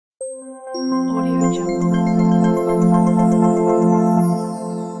Audio Jungle.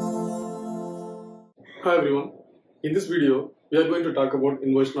 Hi everyone, in this video we are going to talk about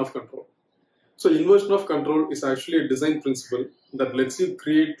inversion of control. So inversion of control is actually a design principle that lets you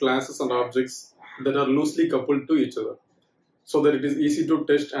create classes and objects that are loosely coupled to each other so that it is easy to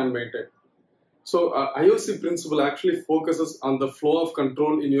test and maintain. So IoC principle actually focuses on the flow of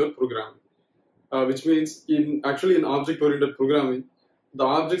control in your programming, which means in object-oriented programming, the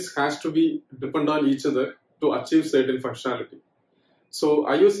objects has to be depend on each other to achieve certain functionality. So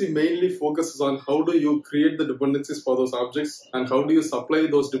IoC mainly focuses on how do you create the dependencies for those objects and how do you supply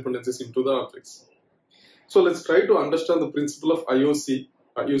those dependencies into the objects. So let's try to understand the principle of IoC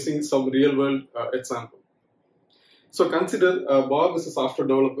using some real-world example. So consider Bob is a software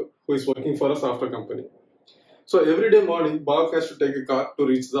developer who is working for a software company. So every day morning, Bob has to take a car to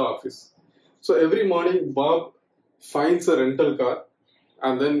reach the office. So every morning, Bob finds a rental car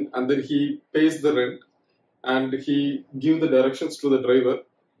and then he pays the rent and he gives the directions to the driver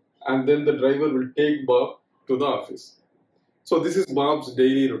and then the driver will take Bob to the office. So this is Bob's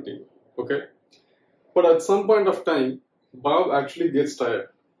daily routine, okay? But at some point of time, Bob actually gets tired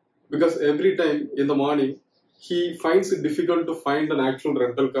because every time in the morning, he finds it difficult to find an actual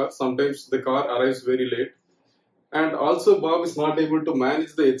rental car. Sometimes the car arrives very late. And also Bob is not able to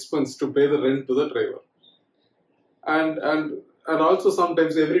manage the expense to pay the rent to the driver. And also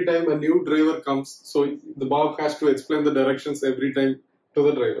sometimes every time a new driver comes, so the Bob has to explain the directions every time to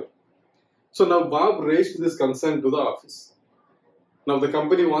the driver. So now Bob raised this concern to the office. Now the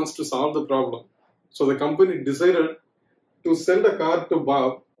company wants to solve the problem. So the company decided to send a car to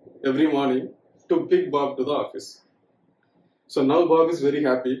Bob every morning to pick Bob to the office. So now Bob is very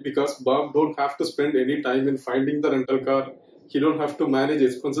happy because Bob don't have to spend any time in finding the rental car. He don't have to manage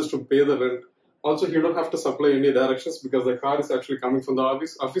expenses to pay the rent. Also, he don't have to supply any directions because the car is actually coming from the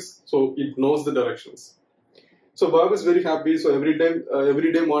office, so it knows the directions. So Bob is very happy. So every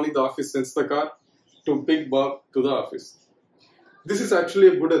day morning, the office sends the car to pick Bob to the office. This is actually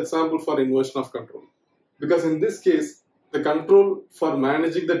a good example for inversion of control because in this case, the control for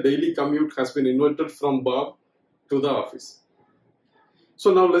managing the daily commute has been inverted from Bob to the office.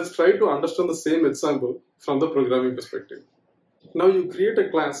 So now let's try to understand the same example from the programming perspective. Now you create a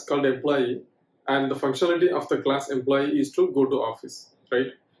class called employee and the functionality of the class employee is to go to office, right?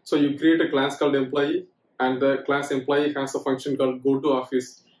 So you create a class called employee and the class employee has a function called go to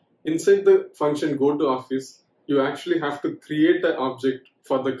office. Inside the function go to office, you actually have to create an object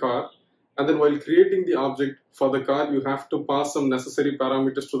for the car. And then while creating the object for the car, you have to pass some necessary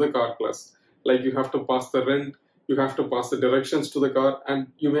parameters to the car class. Like you have to pass the rent, you have to pass the directions to the car, and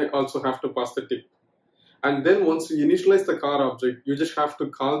you may also have to pass the tip. And then once you initialize the car object, you just have to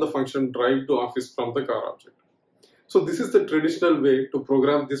call the function drive to office from the car object. So this is the traditional way to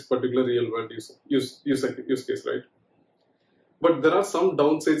program this particular real-world use case, right? But there are some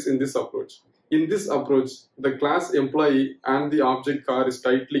downsides in this approach. In this approach, the class employee and the object car is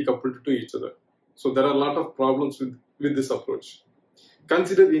tightly coupled to each other. So there are a lot of problems with this approach.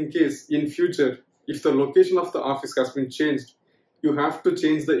 Consider in case in future, if the location of the office has been changed, you have to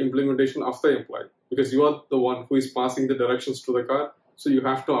change the implementation of the employee because you are the one who is passing the directions to the car, so you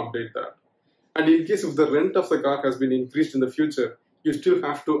have to update that. And in case if the rent of the car has been increased in the future, you still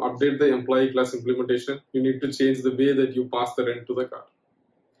have to update the employee class implementation. You need to change the way that you pass the rent to the car.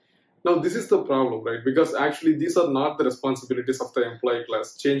 Now this is the problem, right? Because actually these are not the responsibilities of the employee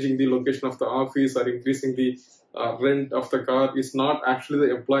class. Changing the location of the office or increasing the rent of the car is not actually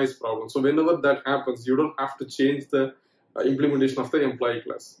the employee's problem. So whenever that happens, you don't have to change the implementation of the employee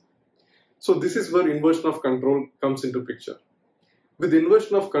class. So this is where inversion of control comes into picture. With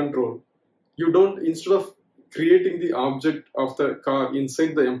inversion of control, you don't, instead of creating the object of the car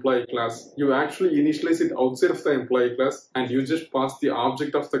inside the employee class, you actually initialize it outside of the employee class and you just pass the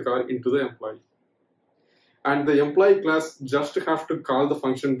object of the car into the employee. And the employee class just have to call the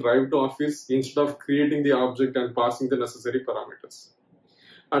function drive to office instead of creating the object and passing the necessary parameters.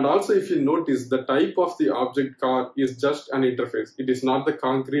 And also if you notice, the type of the object car is just an interface. It is not the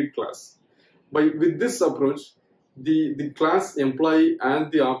concrete class. With this approach, the class employee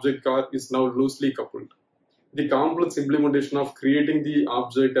and the object car is now loosely coupled. The complex implementation of creating the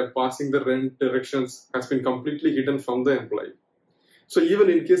object and passing the rent directions has been completely hidden from the employee. So even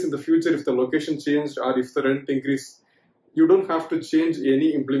in case in the future, if the location changed or if the rent increased, you don't have to change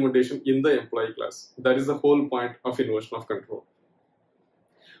any implementation in the employee class. That is the whole point of inversion of control.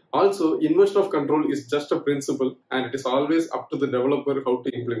 Also, inversion of control is just a principle and it is always up to the developer how to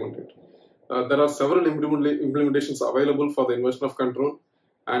implement it. There are several implementations available for the inversion of control.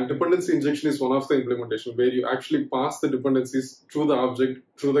 And dependency injection is one of the implementation where you actually pass the dependencies through the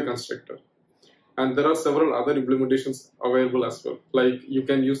object, through the constructor. And there are several other implementations available as well. Like you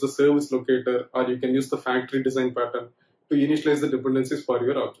can use the service locator or you can use the factory design pattern to initialize the dependencies for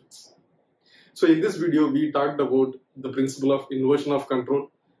your objects. So in this video, we talked about the principle of inversion of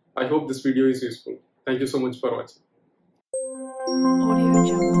control. I hope this video is useful. Thank you so much for watching. Audio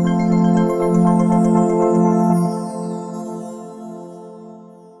Jungle.